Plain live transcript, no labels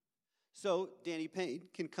So Danny Payne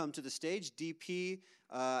can come to the stage. DP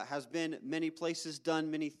has been many places,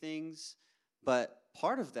 done many things, but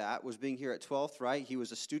part of that was being here at 12th, right? He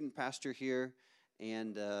was a student pastor here,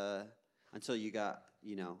 and until you got,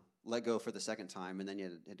 let go for the second time, and then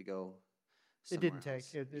you had to go somewhere It didn't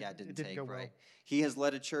else. take. It didn't take, go right? well. He has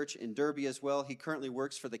led a church in Derby as well. He currently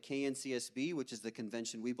works for the KNCSB, which is the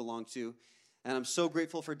convention we belong to. And I'm so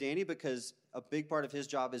grateful for Danny because a big part of his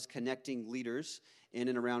job is connecting leaders in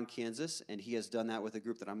and around Kansas, and he has done that with a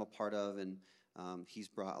group that I'm a part of, and he's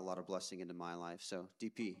brought a lot of blessing into my life. So,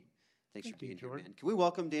 DP, thanks for being here, man. Can we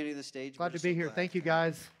welcome Danny to the stage? Glad to be here. Thank you,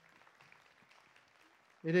 guys.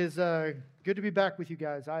 It is good to be back with you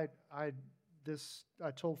guys. I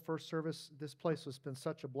told first service, this place has been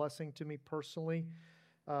such a blessing to me personally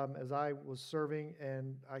as I was serving,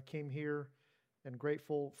 and I came here and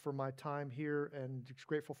grateful for my time here and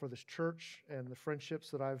grateful for this church and the friendships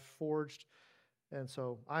that I've forged. And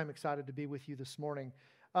so I'm excited to be with you this morning.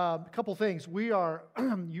 A couple things. You are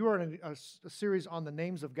in a series on the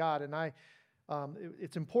names of God, and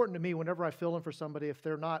it's important to me whenever I fill in for somebody, if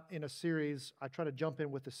they're not in a series, I try to jump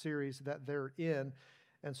in with the series that they're in.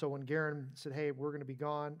 And so when Garen said, hey, we're going to be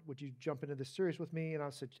gone, would you jump into this series with me? And I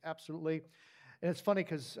said, absolutely. And it's funny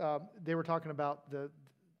because they were talking about the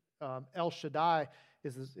El Shaddai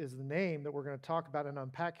is the name that we're going to talk about and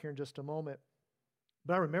unpack here in just a moment.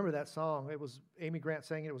 But I remember that song. It was Amy Grant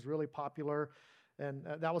sang it. It was really popular. And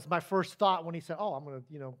that was my first thought when he said, oh, I'm going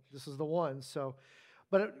to, this is the one. So,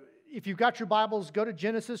 but if you've got your Bibles, go to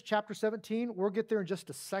Genesis chapter 17. We'll get there in just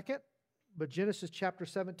a second. But Genesis chapter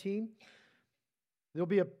 17.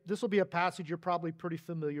 This will be a passage you're probably pretty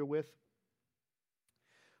familiar with.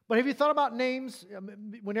 But have you thought about names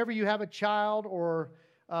whenever you have a child or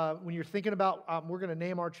when you're thinking about we're going to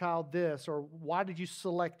name our child this, or why did you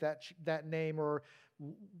select that name, or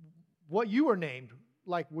what you were named?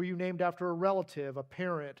 Like, were you named after a relative, a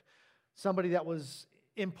parent, somebody that was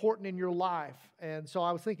important in your life? And so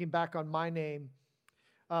I was thinking back on my name,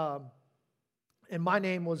 and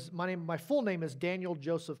my full name is Daniel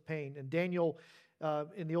Joseph Payne, and Daniel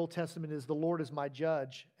in the Old Testament is the Lord is my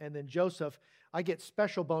judge, and then Joseph, I get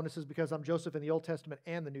special bonuses because I'm Joseph in the Old Testament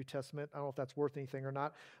and the New Testament. I don't know if that's worth anything or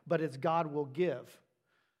not, but it's God will give.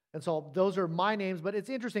 And so those are my names, but it's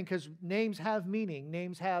interesting because names have meaning.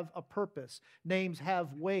 Names have a purpose. Names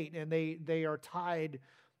have weight, and they are tied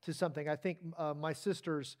to something. I think my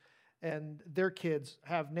sisters and their kids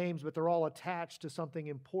have names, but they're all attached to something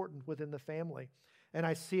important within the family. And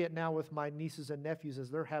I see it now with my nieces and nephews as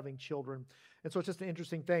they're having children. And so it's just an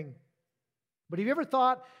interesting thing. But have you ever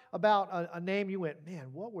thought about a name you went, man,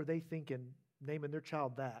 what were they thinking naming their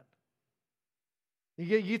child that?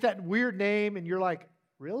 You get that weird name and you're like,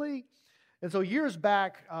 really? And so years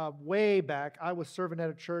back, way back, I was serving at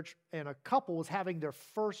a church and a couple was having their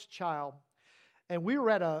first child. And we were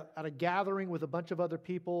at a gathering with a bunch of other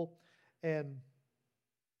people, and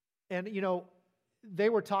they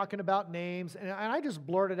were talking about names, and I just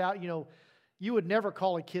blurted out, you would never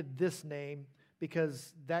call a kid this name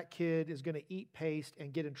because that kid is going to eat paste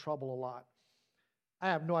and get in trouble a lot. I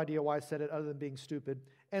have no idea why I said it other than being stupid.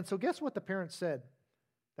 And so guess what the parents said?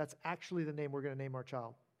 That's actually the name we're going to name our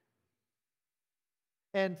child.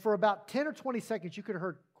 And for about 10 or 20 seconds, you could have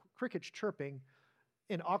heard crickets chirping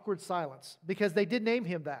in awkward silence because they did name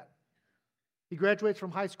him that. He graduates from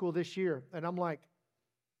high school this year, and I'm like,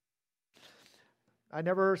 I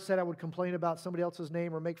never said I would complain about somebody else's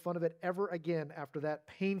name or make fun of it ever again after that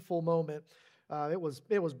painful moment. It was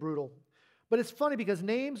brutal. But it's funny because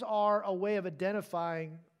names are a way of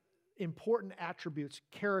identifying important attributes,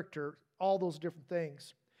 character, all those different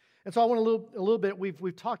things. And so I want a little bit,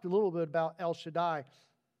 we've talked a little bit about El Shaddai,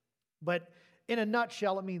 but in a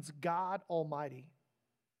nutshell, it means God Almighty,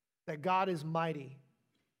 that God is mighty.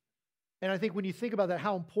 And I think when you think about that,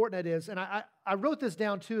 how important that is, and I wrote this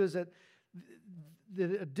down too, is that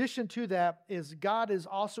the addition to that is God is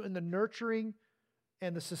also in the nurturing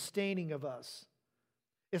and the sustaining of us.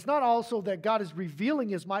 It's not also that God is revealing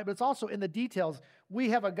His might, but it's also in the details. We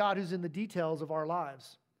have a God who's in the details of our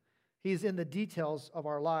lives. He's in the details of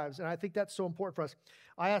our lives, and I think that's so important for us.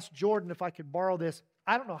 I asked Jordan if I could borrow this.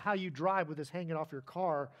 I don't know how you drive with this hanging off your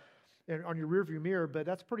car and on your rearview mirror, but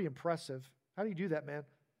that's pretty impressive. How do you do that, man?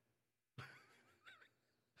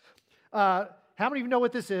 How many of you know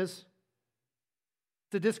what this is?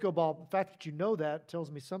 It's a disco ball. The fact that you know that tells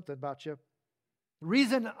me something about you. The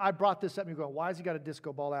reason I brought this up, and you're going, why has he got a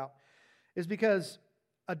disco ball out? Is because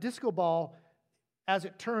a disco ball, as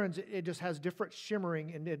it turns, it just has different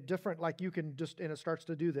shimmering and different, like you can just, and it starts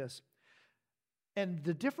to do this. And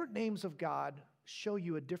the different names of God show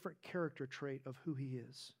you a different character trait of who He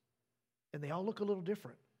is. And they all look a little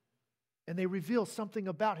different. And they reveal something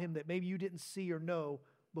about him that maybe you didn't see or know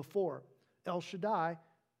before. El Shaddai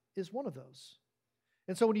is one of those.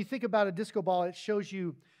 And so when you think about a disco ball, it shows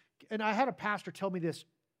you, and I had a pastor tell me this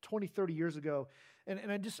 20, 30 years ago, and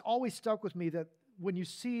it just always stuck with me that when you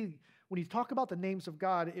talk about the names of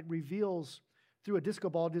God, it reveals, through a disco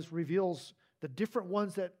ball, it just reveals the different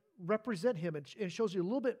ones that represent him, and it shows you a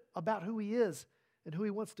little bit about who he is and who he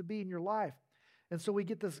wants to be in your life. And so we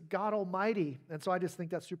get this God Almighty, and so I just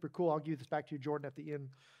think that's super cool. I'll give this back to you, Jordan, at the end.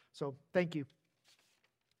 So thank you.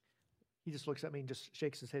 He just looks at me and just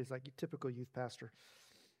shakes his head. He's like, you typical youth pastor.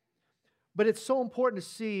 But it's so important to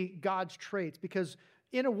see God's traits, because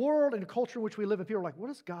in a world and a culture in which we live in, people are like, what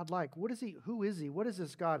is God like? What is he? Who is he? What is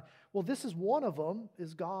this God? Well, this is one of them,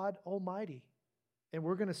 is God Almighty. And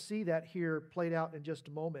we're going to see that here played out in just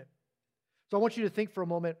a moment. So I want you to think for a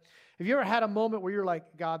moment. Have you ever had a moment where you're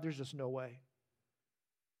like, God, there's just no way.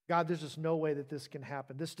 God, there's just no way that this can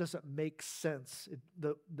happen. This doesn't make sense.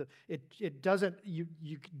 It doesn't, you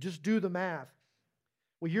just do the math.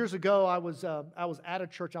 Well, years ago, I was at a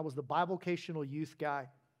church. I was the bivocational youth guy.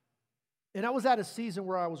 And I was at a season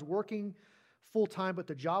where I was working full-time, but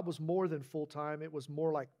the job was more than full-time. It was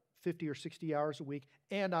more like 50 or 60 hours a week,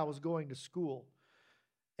 and I was going to school.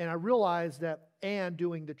 And I realized that, and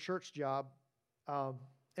doing the church job, and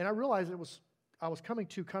I realized I was coming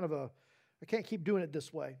to kind of I can't keep doing it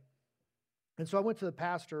this way. And so I went to the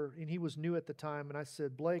pastor, and he was new at the time, and I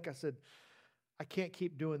said, Blake, I can't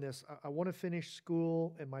keep doing this. I want to finish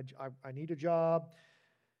school, and I need a job,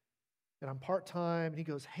 and I'm part-time. And he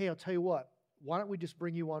goes, hey, I'll tell you what, why don't we just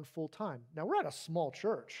bring you on full-time? Now, we're at a small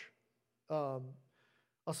church. A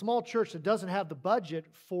small church that doesn't have the budget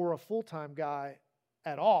for a full-time guy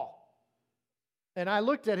at all. And I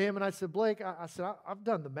looked at him and I said, Blake, I said, I've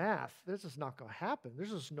done the math. This is not going to happen.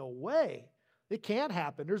 There's just no way. It can't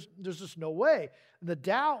happen. There's just no way. And the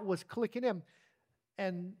doubt was clicking in.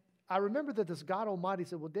 And I remember that this God Almighty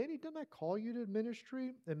said, well, Danny, didn't I call you to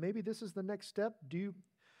ministry? And maybe this is the next step.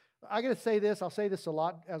 I got to say this. I'll say this a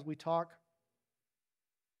lot as we talk,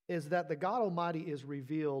 is that the God Almighty is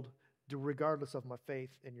revealed regardless of my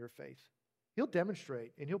faith and your faith. He'll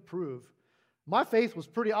demonstrate and he'll prove. My faith was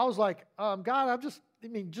I was like, God, just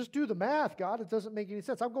do the math, God. It doesn't make any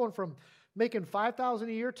sense. I'm going from making $5,000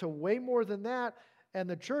 a year to way more than that. And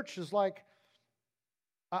the church is like,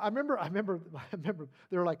 I remember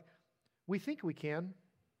they were like, we think we can.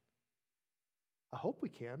 I hope we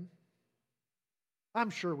can.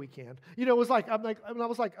 I'm sure we can. It was like, I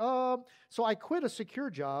was like, so I quit a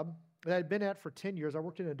secure job that I'd been at for 10 years. I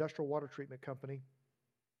worked in an industrial water treatment company.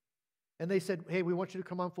 And they said, hey, we want you to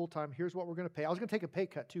come on full-time. Here's what we're going to pay. I was going to take a pay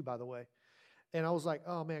cut too, by the way. And I was like,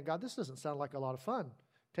 oh, man, God, this doesn't sound like a lot of fun.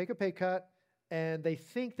 Take a pay cut, and they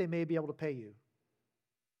think they may be able to pay you.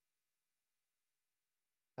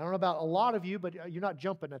 I don't know about a lot of you, but you're not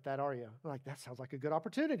jumping at that, are you? I'm like, that sounds like a good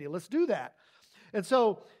opportunity. Let's do that. And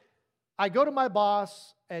so I go to my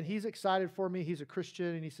boss, and he's excited for me. He's a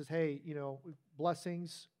Christian, and he says, hey,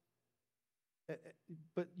 blessings.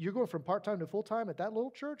 But you're going from part-time to full-time at that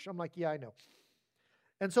little church? I'm like, yeah, I know.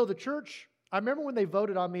 And so the church, I remember when they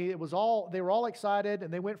voted on me, they were all excited,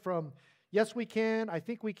 and they went from, yes, we can, I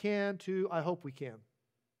think we can, to I hope we can.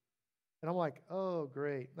 And I'm like, oh,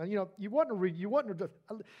 great. Now, you want to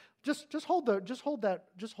just hold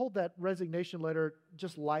that resignation letter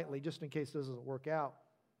just lightly, just in case this doesn't work out.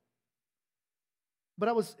 But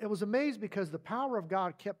I was amazed because the power of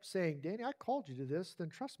God kept saying, Danny, I called you to this, then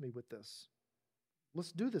trust me with this.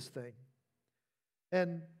 Let's do this thing.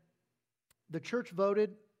 And the church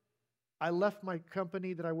voted. I left my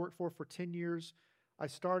company that I worked for 10 years. I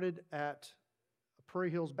started at Prairie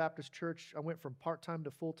Hills Baptist Church. I went from part-time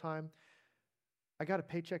to full-time. I got a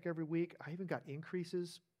paycheck every week. I even got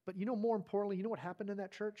increases. But more importantly, what happened in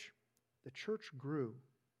that church? The church grew.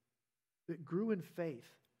 It grew in faith.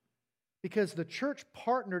 Because the church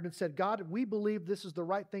partnered and said, God, we believe this is the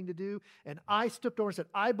right thing to do. And I stepped over and said,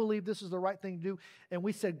 I believe this is the right thing to do. And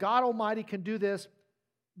we said, God Almighty can do this.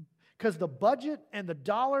 Because the budget and the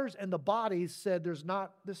dollars and the bodies said,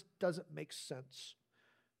 this doesn't make sense.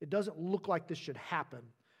 It doesn't look like this should happen.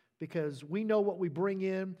 Because we know what we bring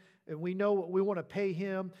in, and we know what we want to pay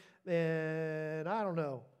him. And I don't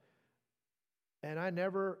know. And I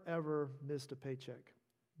never, ever missed a paycheck.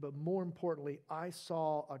 But more importantly, I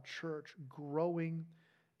saw a church growing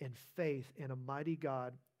in faith in a mighty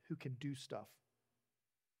God who can do stuff.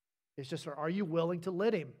 It's just, are you willing to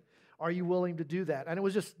let him? Are you willing to do that? And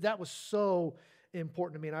that was so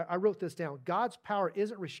important to me. And I wrote this down. God's power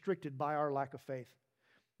isn't restricted by our lack of faith.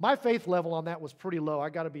 My faith level on that was pretty low, I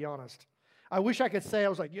got to be honest. I wish I could say, I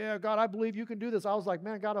was like, yeah, God, I believe you can do this. I was like,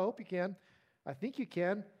 man, God, I hope you can. I think you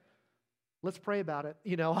can. Let's pray about it.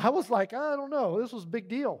 I was like, I don't know. This was a big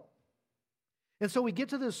deal. And so we get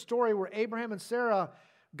to this story where Abraham and Sarah,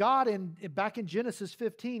 God, back in Genesis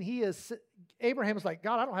 15, Abraham is like,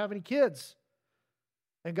 God, I don't have any kids.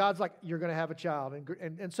 And God's like, you're going to have a child.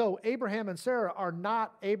 And so Abraham and Sarah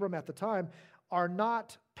Abram at the time, are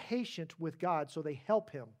not patient with God, so they help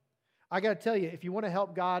him. I got to tell you, if you want to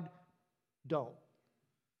help God, don't.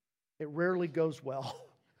 It rarely goes well.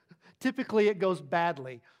 Typically, it goes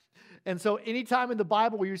badly. And so anytime in the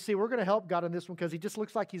Bible where you see, we're going to help God in this one because he just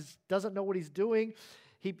looks like he doesn't know what he's doing,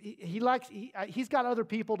 he's got other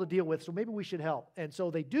people to deal with, so maybe we should help. And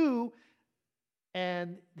so they do,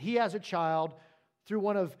 and he has a child through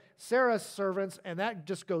one of Sarah's servants, and that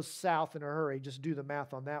just goes south in a hurry. Just do the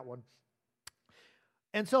math on that one.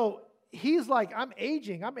 And so he's like, I'm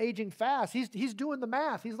aging fast. He's doing the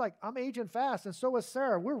math. He's like, I'm aging fast, and so is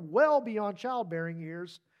Sarah. We're well beyond childbearing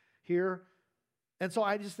years here. And so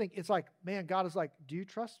I just think it's like, man, God is like, do you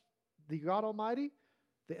trust the God Almighty,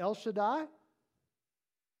 the El Shaddai?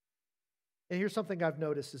 And here's something I've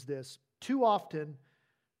noticed is this. Time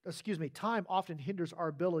often hinders our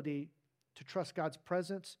ability to trust God's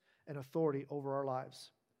presence and authority over our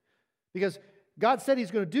lives. Because God said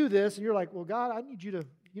he's going to do this, and you're like, well, God, I need you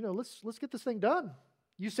to, let's get this thing done.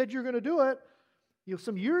 You said you're going to do it.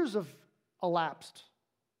 Some years have elapsed.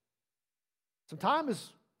 Some time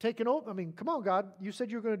is taken over. I mean, come on, God, you said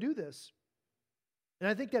you were going to do this. And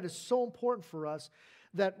I think that is so important for us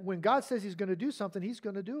that when God says he's going to do something, he's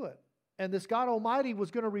going to do it. And this God Almighty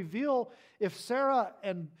was going to reveal if Sarah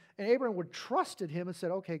and Abraham would trusted him and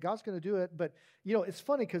said, okay, God's going to do it. But, it's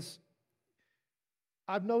funny because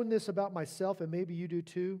I've known this about myself, and maybe you do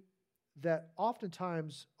too, that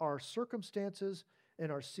oftentimes our circumstances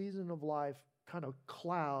and our season of life kind of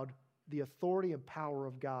cloud the authority and power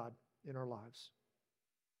of God in our lives.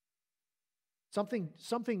 Something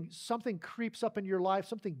creeps up in your life,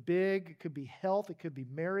 something big. It could be health, it could be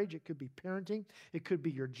marriage, it could be parenting, it could be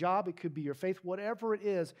your job, it could be your faith, whatever it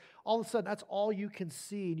is. All of a sudden, that's all you can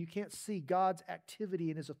see, and you can't see God's activity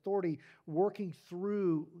and his authority working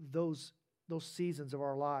through those seasons of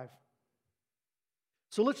our life.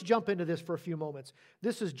 So let's jump into this for a few moments.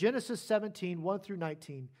 This is Genesis 17, 1 through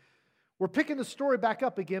 19. We're picking the story back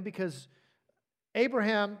up again because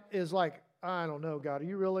Abraham is like, I don't know, God, are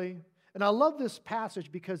you really? And I love this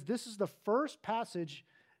passage because this is the first passage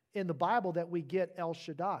in the Bible that we get El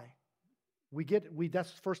Shaddai.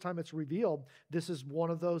 That's the first time it's revealed. This is one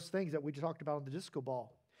of those things that we talked about on the disco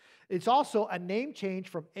ball. It's also a name change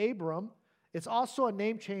from Abram. It's also a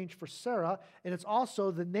name change for Sarah, and it's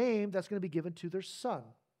also the name that's going to be given to their son.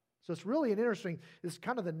 So it's really it's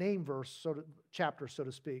kind of the name verse, chapter, so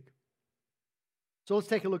to speak. So let's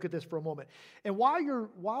take a look at this for a moment. And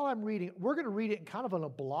while I'm reading, we're going to read it in kind of on a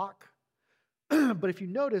block. But if you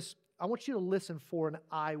notice, I want you to listen for an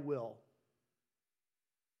I will.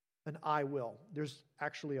 An I will. There's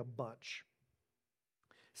actually a bunch.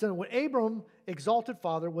 So when Abram, exalted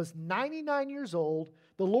father, was 99 years old,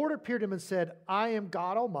 the Lord appeared to him and said, I am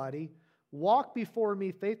God Almighty. Walk before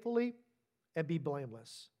me faithfully and be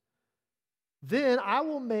blameless. Then I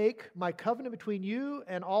will make my covenant between you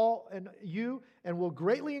and will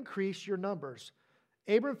greatly increase your numbers.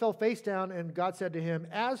 Abram fell face down, and God said to him,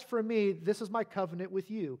 as for me, this is my covenant with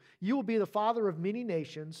you. You will be the father of many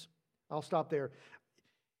nations. I'll stop there.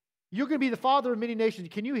 You're going to be the father of many nations.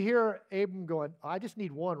 Can you hear Abram going, I just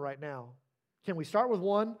need one right now? Can we start with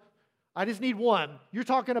one? I just need one. You're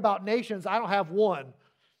talking about nations. I don't have one.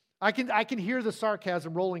 I can hear the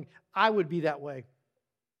sarcasm rolling. I would be that way.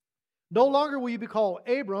 No longer will you be called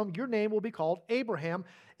Abram. Your name will be called Abraham,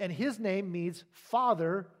 and his name means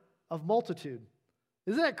father of multitude.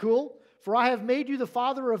 Isn't that cool? For I have made you the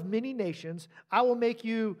father of many nations. I will make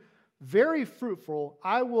you very fruitful.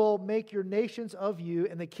 I will make your nations of you,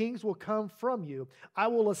 and the kings will come from you. I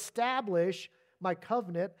will establish my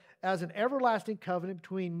covenant as an everlasting covenant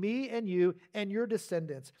between me and you and your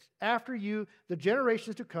descendants. After you, the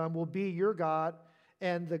generations to come will be your God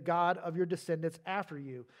and the God of your descendants after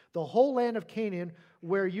you. The whole land of Canaan,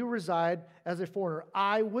 where you reside as a foreigner,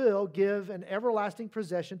 I will give an everlasting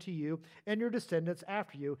possession to you and your descendants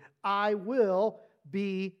after you. I will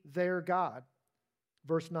be their God.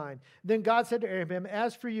 Verse 9. Then God said to Abraham,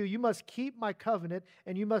 as for you, you must keep my covenant,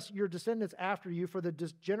 and your descendants after you for the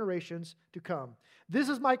generations to come. This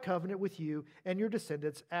is my covenant with you and your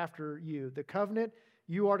descendants after you, the covenant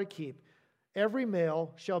you are to keep. Every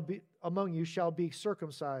male among you shall be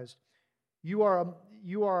circumcised. You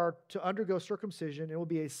are to undergo circumcision, and it will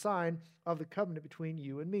be a sign of the covenant between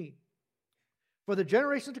you and me. For the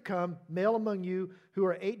generations to come, male among you who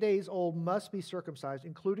are 8 days old must be circumcised,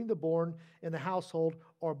 including the born in the household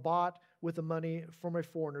or bought with the money from a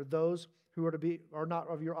foreigner, those who are not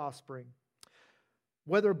of your offspring.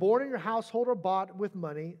 Whether born in your household or bought with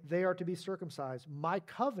money, they are to be circumcised. My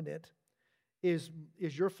covenant is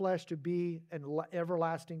your flesh to be an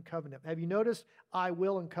everlasting covenant. Have you noticed I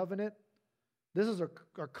will and covenant? This is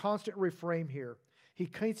a constant refrain here. He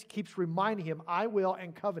keeps reminding him, I will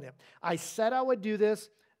and covenant. I said I would do this,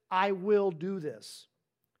 I will do this.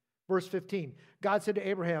 Verse 15, God said to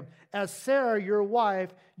Abraham, as Sarah, your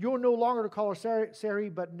wife, you're no longer to call her Sarai,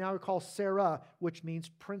 but now call Sarah, which means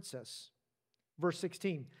princess. Verse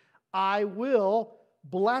 16, I will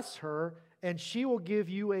bless her, and she will give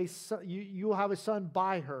you a son, you will have a son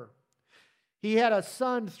by her. He had a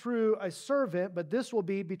son through a servant, but this will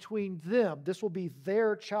be between them. This will be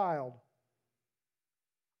their child.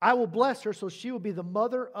 I will bless her, so she will be the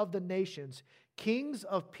mother of the nations. Kings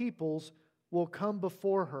of peoples will come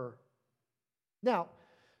before her. Now,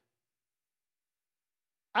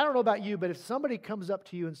 I don't know about you, but if somebody comes up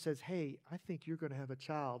to you and says, hey, I think you're going to have a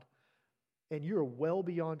child, and you're well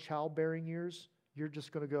beyond childbearing years, you're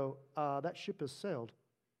just going to go, that ship has sailed.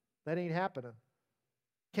 That ain't happening.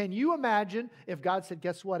 Can you imagine if God said,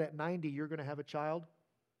 guess what, at 90, you're going to have a child?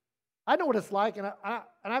 I know what it's like, and I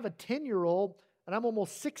have a 10-year-old, and I'm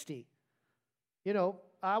almost 60. You know,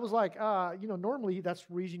 I was like, normally that's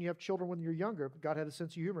the reason you have children when you're younger. God had a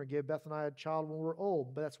sense of humor and gave Beth and I a child when we were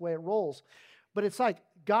old, but that's the way it rolls. But it's like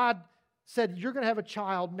God said, you're going to have a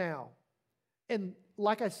child now. And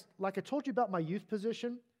like I told you about my youth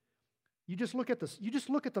position, you just look at this. You just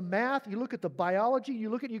look at the math, you look at the biology, you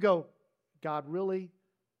look at it, you go, God, really?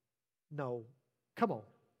 No. Come on.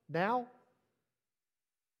 Now?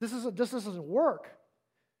 This doesn't work.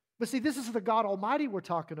 But see, this is the God Almighty we're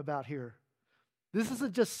talking about here. This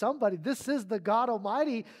isn't just somebody. This is the God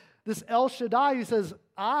Almighty, this El Shaddai, who says,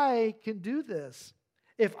 I can do this.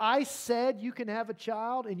 If I said you can have a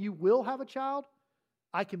child and you will have a child,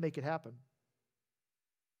 I can make it happen.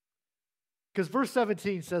 Because verse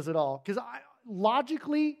 17 says it all. Because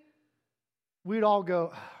logically, we'd all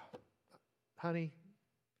go, honey,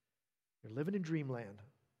 you're living in dreamland.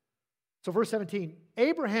 So verse 17,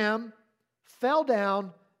 Abraham fell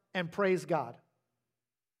down and praised God.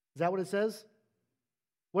 Is that what it says?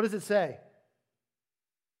 What does it say?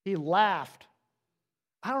 He laughed.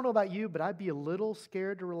 I don't know about you, but I'd be a little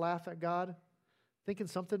scared to laugh at God, thinking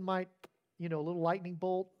something might, a little lightning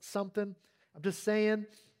bolt, something. I'm just saying.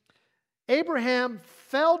 Abraham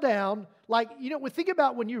fell down, think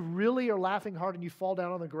about when you really are laughing hard and you fall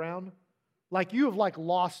down on the ground, like you have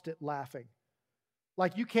lost it laughing.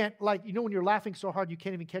 Like you can't, when you're laughing so hard you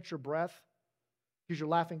can't even catch your breath because you're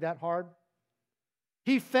laughing that hard.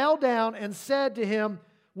 He fell down and said to him,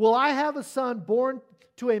 will I have a son born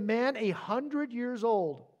to a man 100 years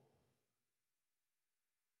old?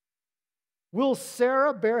 Will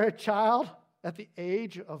Sarah bear a child at the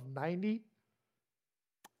age of 90?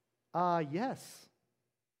 Yes.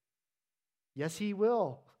 Yes, he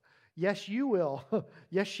will. Yes, you will.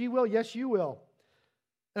 Yes, she will. Yes, you will.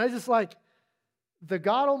 And I just the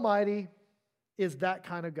God Almighty is that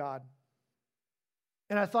kind of God.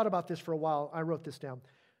 And I thought about this for a while. I wrote this down.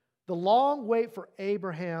 The long wait for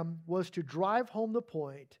Abraham was to drive home the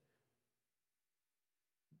point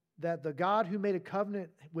that the God who made a covenant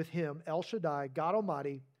with him, El Shaddai, God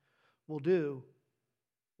Almighty, will do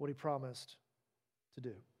what he promised to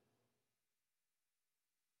do.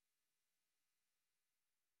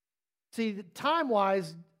 See,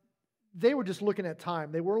 time-wise, they were just looking at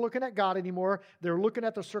time. They weren't looking at God anymore. They were looking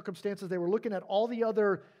at the circumstances. They were looking at all the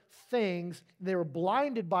other things. They were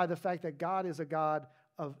blinded by the fact that God is a God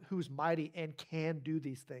who's mighty and can do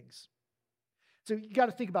these things. So you got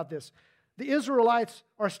to think about this. The Israelites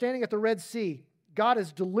are standing at the Red Sea. God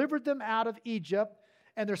has delivered them out of Egypt,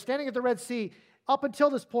 and they're standing at the Red Sea. Up until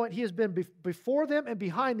this point, he has been before them and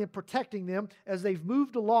behind them, protecting them as they've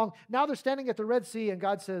moved along. Now they're standing at the Red Sea, and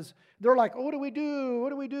God says, they're like, oh, what do we do? What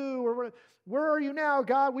do we do? Where are you now,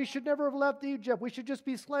 God? We should never have left Egypt. We should just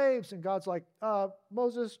be slaves. And God's like,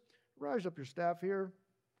 Moses, rise up your staff here.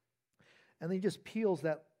 And then he just peels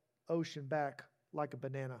that ocean back like a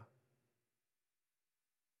banana.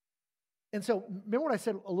 And so, remember what I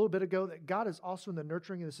said a little bit ago, that God is also in the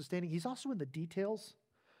nurturing and the sustaining. He's also in the details.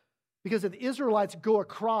 Because the Israelites go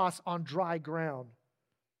across on dry ground.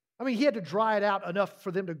 I mean, he had to dry it out enough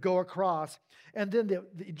for them to go across. And then the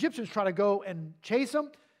Egyptians try to go and chase them.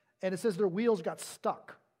 And it says their wheels got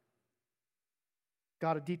stuck.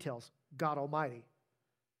 God of details. God Almighty.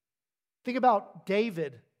 Think about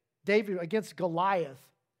David. David against Goliath.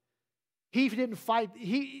 He didn't fight.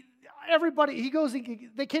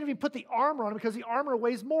 They can't even put the armor on him because the armor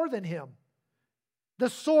weighs more than him. The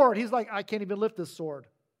sword, he's like, I can't even lift this sword.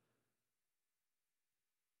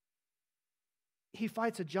 he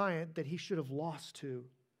fights a giant that he should have lost to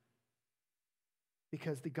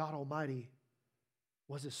because the God Almighty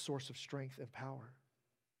was his source of strength and power.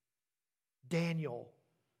 Daniel.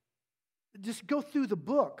 Just go through the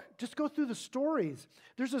book. Just go through the stories.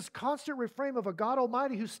 There's this constant refrain of a God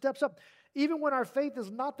Almighty who steps up, even when our faith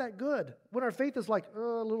is not that good, when our faith is like a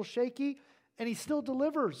little shaky, and he still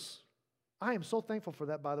delivers. I am so thankful for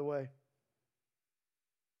that, by the way.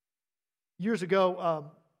 Years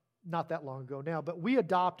ago, not that long ago now, but we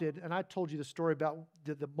adopted, and I told you the story about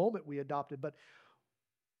the moment we adopted, but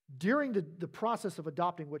during the process of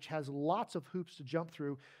adopting, which has lots of hoops to jump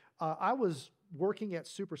through, I was working at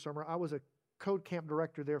Super Summer. I was a code camp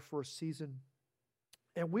director there for a season,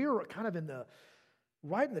 and we were kind of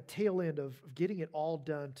right in the tail end of getting it all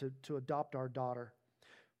done to adopt our daughter.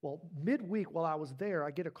 Well, midweek while I was there,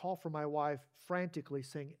 I get a call from my wife frantically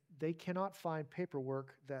saying they cannot find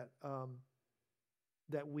paperwork that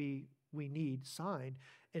we need signed,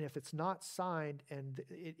 and if it's not signed, and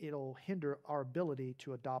it'll hinder our ability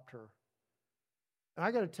to adopt her. And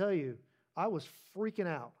I got to tell you, I was freaking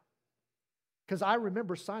out because I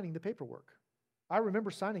remember signing the paperwork. I remember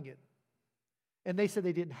signing it, and they said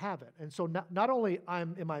they didn't have it. And so not only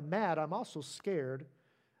am I mad, I'm also scared,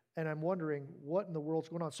 and I'm wondering what in the world's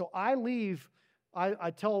going on. So I leave.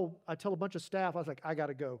 I tell a bunch of staff, I was like, I got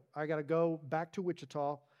to go. I got to go back to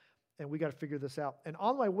Wichita, and we got to figure this out. And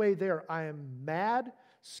on my way there, I am mad,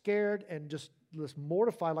 scared, and just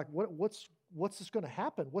mortified. Like, what's this going to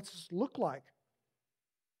happen? What's this look like?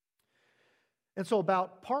 And so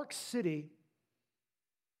about Park City,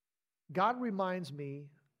 God reminds me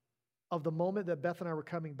of the moment that Beth and I were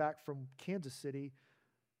coming back from Kansas City,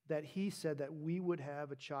 that he said that we would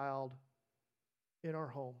have a child in our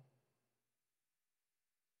home.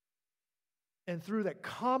 And through that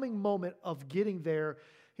calming moment of getting there,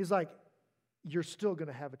 he's like, you're still going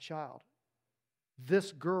to have a child.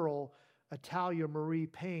 This girl, Atalia Marie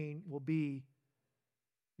Payne, will be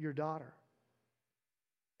your daughter.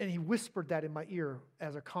 And he whispered that in my ear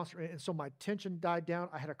as a concert. And so my tension died down.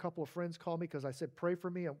 I had a couple of friends call me because I said, pray for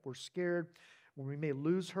me. We're scared. We may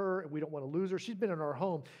lose her, and we don't want to lose her. She's been in our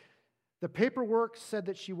home. The paperwork said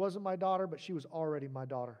that she wasn't my daughter, but she was already my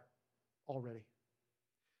daughter. Already.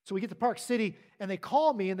 So we get to Park City, and they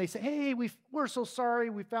call me, and they say, hey, we're so sorry.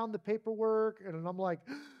 We found the paperwork. And I'm like,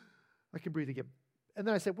 I can breathe again. And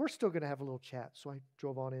then I said, we're still going to have a little chat. So I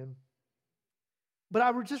drove on in. But I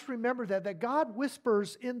would just remember that God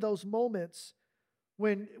whispers in those moments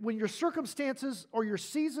when your circumstances or your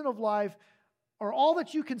season of life are all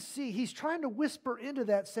that you can see. He's trying to whisper into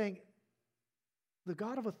that saying, the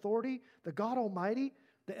God of authority, the God Almighty,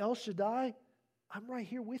 the El Shaddai, I'm right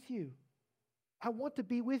here with you. I want to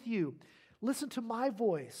be with you. Listen to my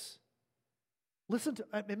voice.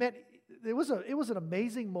 It was an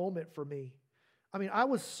amazing moment for me. I mean, I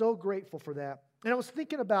was so grateful for that. And I was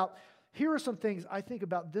thinking about, here are some things I think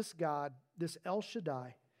about this God, this El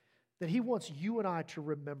Shaddai, that he wants you and I to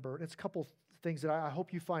remember. And it's a couple things that I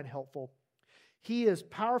hope you find helpful. He is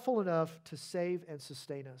powerful enough to save and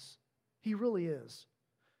sustain us. He really is.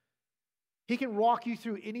 He can walk you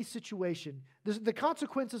through any situation. The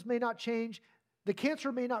consequences may not change. The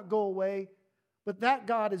cancer may not go away. But that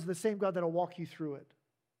God is the same God that will walk you through it.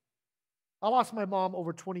 I lost my mom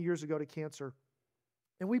over 20 years ago to cancer.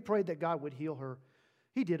 And we prayed that God would heal her.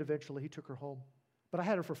 He did eventually. He took her home. But I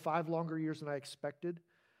had her for 5 longer years than I expected.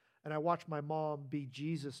 And I watched my mom be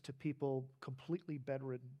Jesus to people completely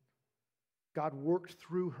bedridden. God worked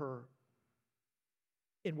through her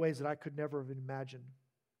in ways that I could never have imagined.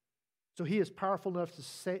 So he is powerful enough to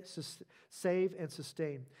save and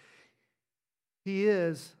sustain. He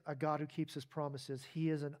is a God who keeps his promises. He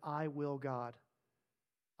is an I will God.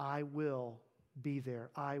 I will be there.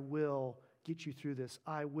 I will get you through this.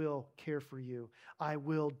 I will care for you. I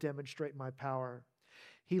will demonstrate my power.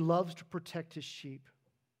 He loves to protect his sheep.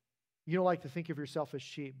 You don't like to think of yourself as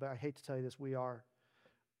sheep, but I hate to tell you this, we are.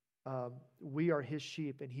 We are his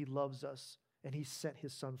sheep, and he loves us, and he sent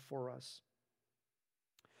his son for us.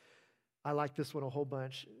 I like this one a whole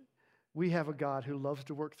bunch. We have a God who loves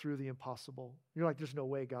to work through the impossible. You're like, there's no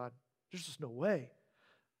way, God. There's just no way.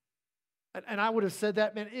 And I would have said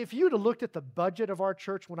that, man, if you'd have looked at the budget of our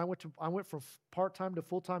church when I went from part-time to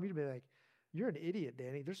full-time, you'd be like, you're an idiot,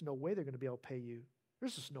 Danny. There's no way they're going to be able to pay you.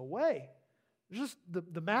 There's just no way. There's just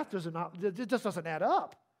the math it just doesn't add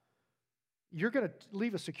up. You're going to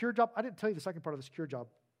leave a secure job. I didn't tell you the second part of the secure job.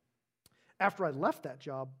 After I left that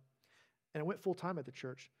job and I went full-time at the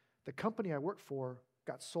church, the company I worked for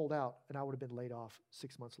got sold out, and I would have been laid off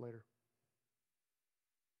 6 months later.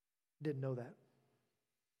 Didn't know that.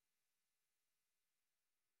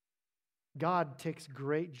 God takes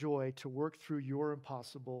great joy to work through your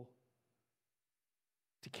impossible,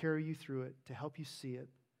 to carry you through it, to help you see it,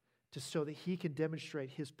 so that He can demonstrate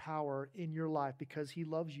His power in your life because He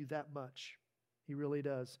loves you that much. He really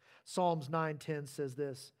does. Psalms 9:10 says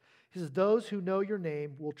this. He says, those who know your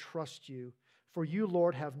name will trust you, for you,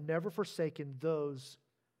 Lord, have never forsaken those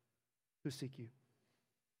who seek you.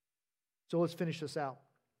 So let's finish this out.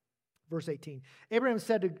 Verse 18. Abraham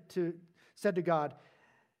said to God,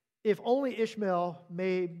 if only Ishmael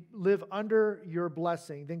may live under your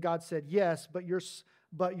blessing. Then God said, yes, but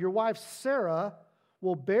your wife Sarah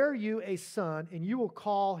will bear you a son, and you will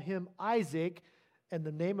call him Isaac. And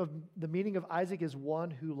the meaning of Isaac is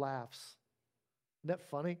one who laughs. Isn't that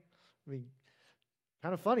funny? I mean,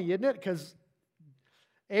 kind of funny, isn't it? Because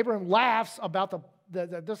Abraham laughs about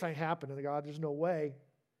that this ain't happening to God. There's no way.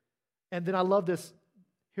 And then I love this.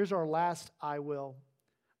 Here's our last I will.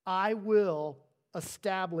 I will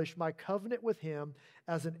establish my covenant with him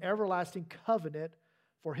as an everlasting covenant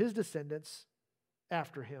for his descendants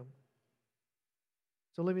after him.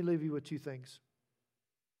 So let me leave you with two things.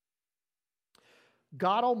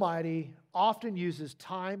 God Almighty often uses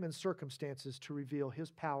time and circumstances to reveal His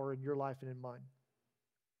power in your life and in mine.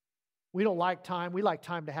 We don't like time. We like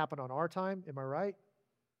time to happen on our time. Am I right?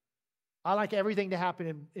 I like everything to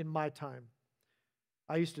happen in my time.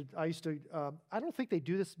 I used to. I don't think they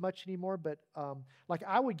do this much anymore, but like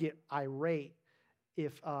I would get irate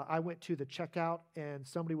if I went to the checkout and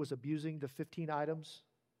somebody was abusing the 15 items.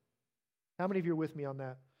 How many of you are with me on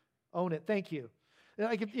that? Own it. Thank you.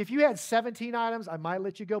 Like if you had 17 items, I might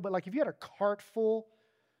let you go. But like if you had a cart full,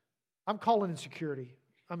 I'm calling in security.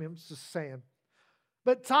 I mean, I'm just saying.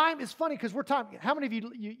 But time is funny because we're time. How many of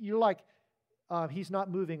you're like, he's not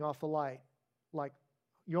moving off the light? Like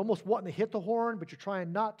you're almost wanting to hit the horn, but you're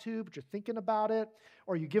trying not to, but you're thinking about it.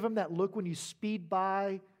 Or you give him that look when you speed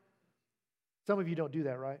by. Some of you don't do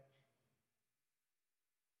that, right?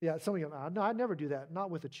 Yeah, some of you, no, I never do that. Not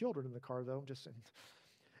with the children in the car, though. I'm just saying.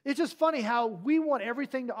 It's just funny how we want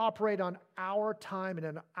everything to operate on our time and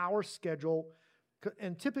on our schedule,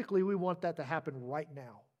 and typically we want that to happen right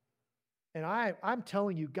now. And I'm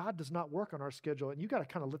telling you, God does not work on our schedule, and you got to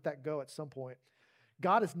kind of let that go at some point.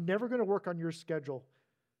 God is never going to work on your schedule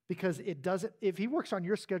because it doesn't. If He works on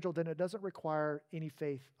your schedule, then it doesn't require any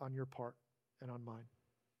faith on your part and on mine.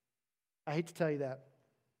 I hate to tell you that.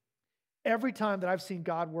 Every time that I've seen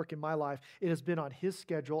God work in my life, it has been on His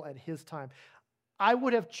schedule at His time. I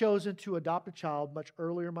would have chosen to adopt a child much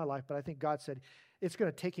earlier in my life, but I think God said it's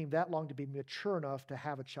going to take Him that long to be mature enough to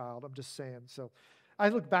have a child. I'm just saying. So I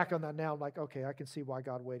look back on that now, I'm like, okay, I can see why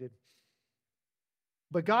God waited.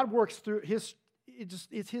 But God works through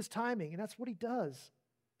it's His timing, and that's what He does.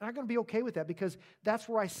 And I'm going to be okay with that because that's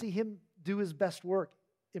where I see Him do His best work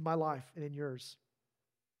in my life and in yours.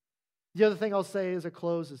 The other thing I'll say as I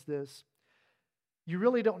close is this. You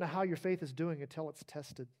really don't know how your faith is doing until it's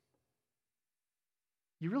tested.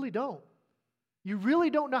 You really don't. You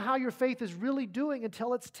really don't know how your faith is really doing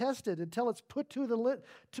until it's tested, until it's put to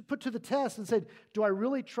the test and said, do I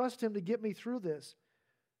really trust Him to get me through this?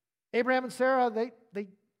 Abraham and Sarah,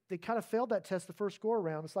 they kind of failed that test the first go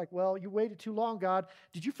around. It's like, well, you waited too long, God.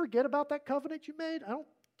 Did you forget about that covenant you made?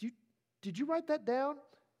 Did you write that down?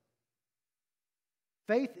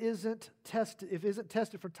 Faith isn't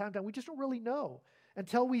tested from time to time. We just don't really know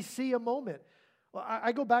until we see a moment. Well,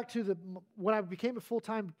 I go back to when I became a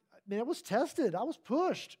full-time, man, it was tested. I was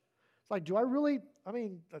pushed. It's like,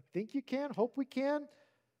 I think you can, hope we can.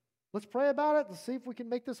 Let's pray about it. Let's see if we can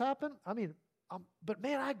make this happen. But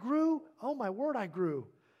man, I grew. Oh my word, I grew.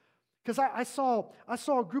 Because I saw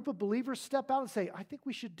a group of believers step out and say, I think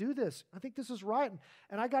we should do this. I think this is right.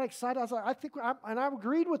 And I got excited. I was like, and I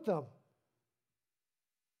agreed with them.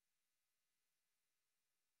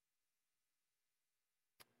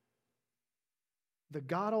 The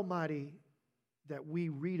God Almighty that we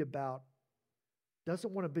read about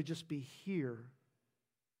doesn't want to just be here.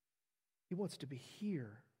 He wants to be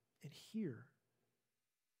here and here.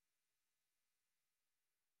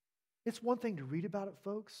 It's one thing to read about it,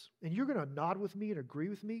 folks, and you're going to nod with me and agree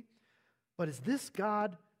with me, but is this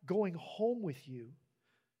God going home with you?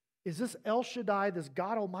 Is this El Shaddai, this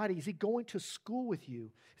God Almighty, is He going to school with you?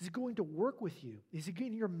 Is He going to work with you? Is He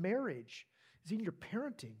in your marriage? Is He in your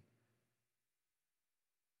parenting?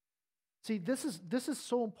 See, this is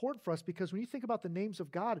so important for us because when you think about the names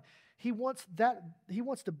of God, He wants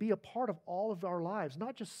to be a part of all of our lives,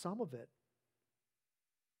 not just some of it.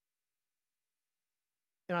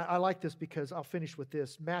 And I like this because I'll finish with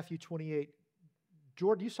this. Matthew 28.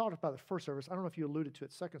 Jordan, you saw it about the first service. I don't know if you alluded to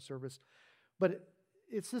it second service, but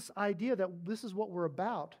it's this idea that this is what we're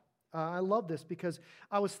about. I love this because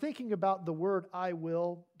I was thinking about the word I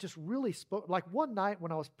will, just really spoke. Like one night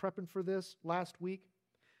when I was prepping for this last week,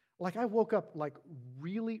 like I woke up like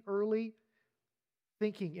really early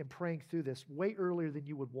thinking and praying through this way earlier than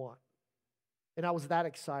you would want. And I was that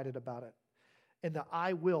excited about it. And the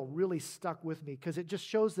I will really stuck with me because it just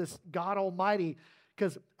shows this God Almighty,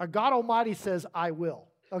 because a God Almighty says, I will,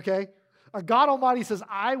 okay? A God Almighty says,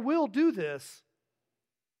 I will do this.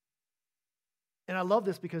 And I love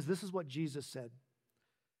this because this is what Jesus said.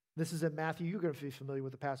 This is in Matthew. You're going to be familiar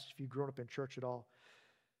with the passage if you've grown up in church at all.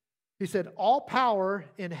 He said, all power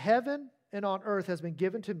in heaven and on earth has been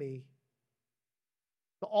given to me.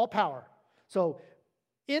 All power. So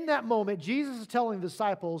in that moment, Jesus is telling the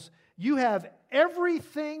disciples, you have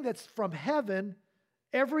everything that's from heaven,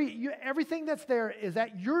 everything that's there is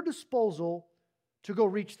at your disposal to go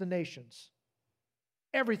reach the nations.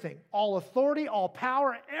 Everything, all authority, all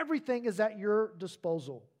power, everything is at your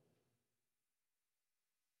disposal.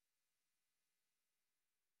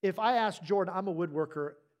 If I ask Jordan, I'm a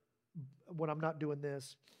woodworker when I'm not doing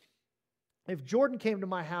this. If Jordan came to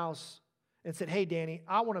my house and said, hey, Danny,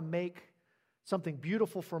 I want to make something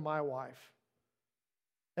beautiful for my wife.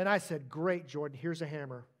 And I said, great, Jordan, here's a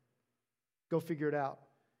hammer. Go figure it out.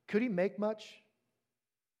 Could he make much?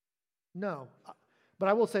 No. But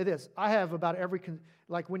I will say this. I have about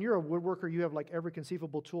like when you're a woodworker, you have like every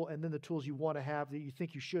conceivable tool and then the tools you want to have that you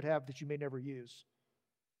think you should have that you may never use.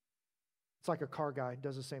 It's like a car guy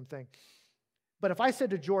does the same thing. But if I said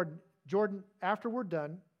to Jordan, after we're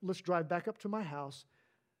done, let's drive back up to my house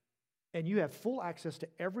and you have full access to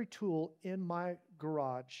every tool in my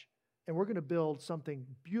garage and we're going to build something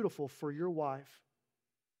beautiful for your wife.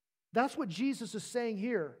 That's what Jesus is saying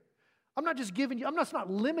here. I'm not just giving you, I'm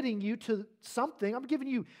not limiting you to something. I'm giving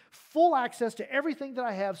you full access to everything that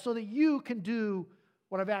I have so that you can do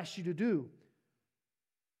what I've asked you to do.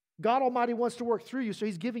 God Almighty wants to work through you, so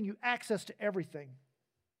He's giving you access to everything.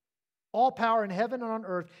 All power in heaven and on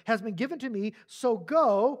earth has been given to me, so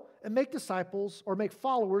go and make disciples or make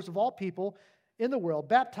followers of all people in the world,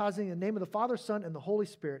 baptizing in the name of the Father, Son, and the Holy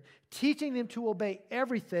Spirit, teaching them to obey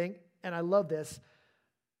everything, and I love this,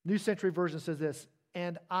 New Century Version says this,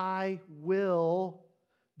 and I will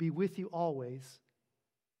be with you always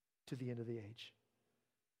to the end of the age.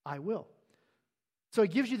 I will. So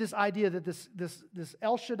it gives you this idea that this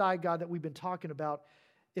El Shaddai God that we've been talking about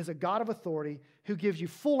is a God of authority who gives you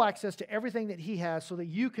full access to everything that He has so that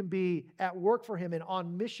you can be at work for Him and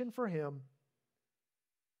on mission for Him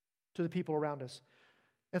to the people around us.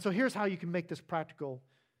 And so here's how you can make this practical.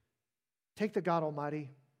 Take the God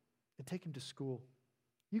Almighty and take Him to school.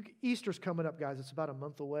 Easter's coming up, guys. It's about a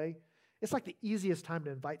month away. It's like the easiest time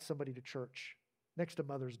to invite somebody to church, next to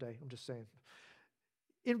Mother's Day. I'm just saying.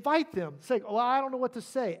 Invite them. Say, well, I don't know what to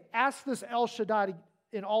say. Ask this El Shaddai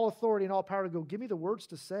in all authority and all power to go, give me the words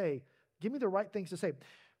to say. Give me the right things to say.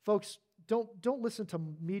 Folks, don't listen to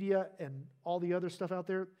media and all the other stuff out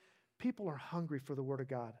there. People are hungry for the Word of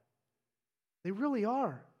God. They really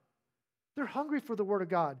are. They're hungry for the Word of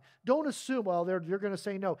God. Don't assume, well, they're going to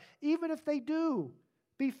say no. Even if they do,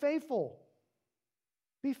 be faithful.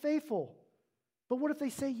 Be faithful. But what if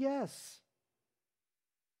they say yes?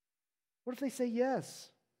 What if they say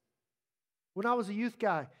yes? When I was a youth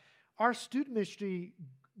guy, our student ministry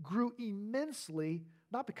grew immensely,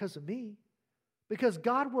 not because of me, because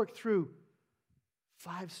God worked through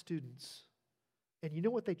 5 students. And you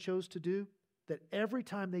know what they chose to do? That every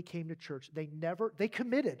time they came to church, they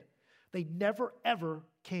committed. They never, ever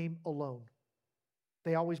came alone.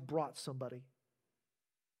 They always brought somebody.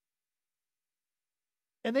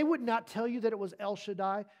 And they would not tell you that it was El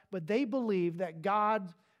Shaddai, but they believed that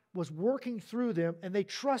God was working through them, and they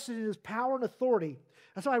trusted in His power and authority.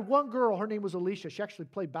 And so I had one girl, her name was Alicia. She actually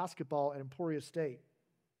played basketball at Emporia State.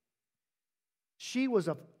 She was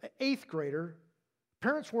an 8th grader.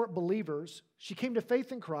 Parents weren't believers. She came to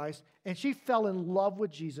faith in Christ, and she fell in love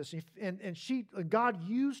with Jesus. And God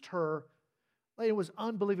used her. It was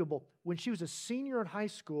unbelievable. When she was a senior in high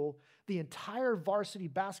school, the entire varsity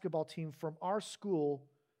basketball team from our school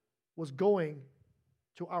was going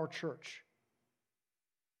to our church.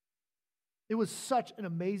 It was such an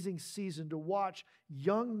amazing season to watch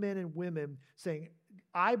young men and women saying,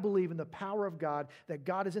 I believe in the power of God, that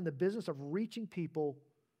God is in the business of reaching people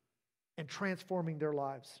and transforming their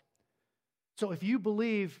lives. So if you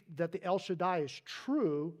believe that the El Shaddai is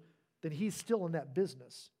true, then He's still in that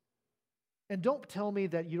business. And don't tell me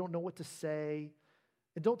that you don't know what to say,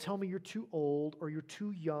 and don't tell me you're too old or you're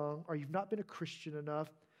too young or you've not been a Christian enough,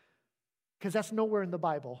 because that's nowhere in the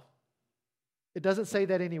Bible. It doesn't say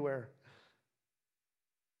that anywhere.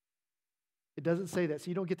 It doesn't say that. So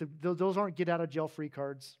you don't get those aren't get out of jail free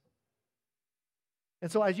cards.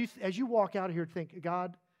 And so as you walk out of here, think,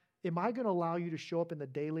 God, am I going to allow you to show up in the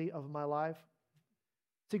daily of my life?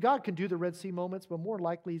 See, God can do the Red Sea moments, but more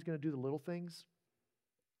likely he's going to do the little things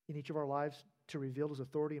in each of our lives to reveal his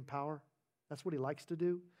authority and power. That's what he likes to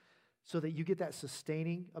do, so that you get that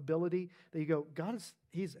sustaining ability that you go,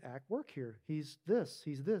 he's at work here. He's this,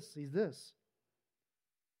 he's this, he's this.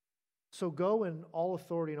 So go in all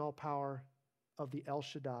authority and all power of the El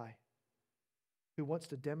Shaddai, who wants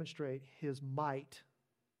to demonstrate his might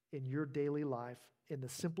in your daily life, in the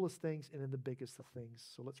simplest things and in the biggest of things.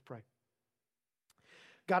 So let's pray.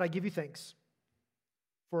 God, I give you thanks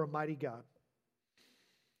for a mighty God.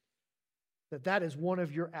 That is one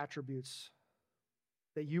of your attributes.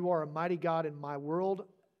 That you are a mighty God in my world,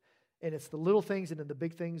 and it's the little things and in the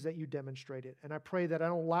big things that you demonstrate it. And I pray that I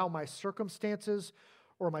don't allow my circumstances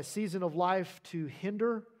or my season of life to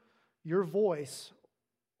hinder your voice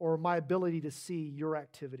or my ability to see your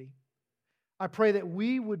activity. I pray that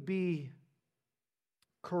we would be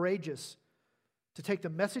courageous to take the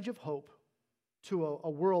message of hope to a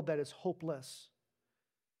world that is hopeless.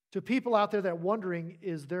 To people out there that are wondering,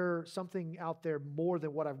 is there something out there more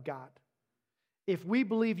than what I've got? If we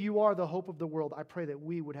believe you are the hope of the world, I pray that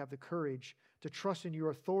we would have the courage to trust in your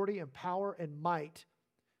authority and power and might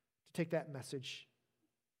to take that message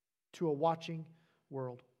to a watching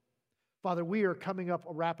world. Father, we are coming up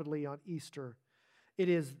rapidly on Easter. It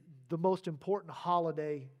is the most important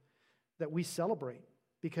holiday that we celebrate,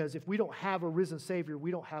 because if we don't have a risen Savior,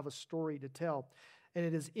 we don't have a story to tell. And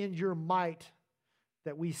it is in your might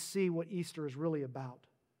that we see what Easter is really about.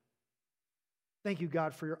 Thank you,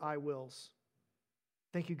 God, for your I wills.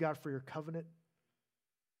 Thank you, God, for your covenant.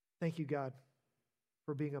 Thank you, God,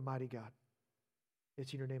 for being a mighty God.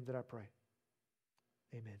 It's in your name that I pray.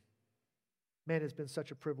 Amen. Man, it's been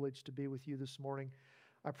such a privilege to be with you this morning.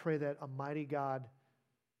 I pray that a mighty God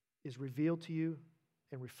is revealed to you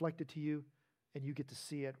and reflected to you, and you get to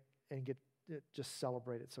see it and get just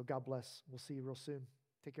celebrate it. So God bless. We'll see you real soon.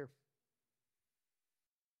 Take care.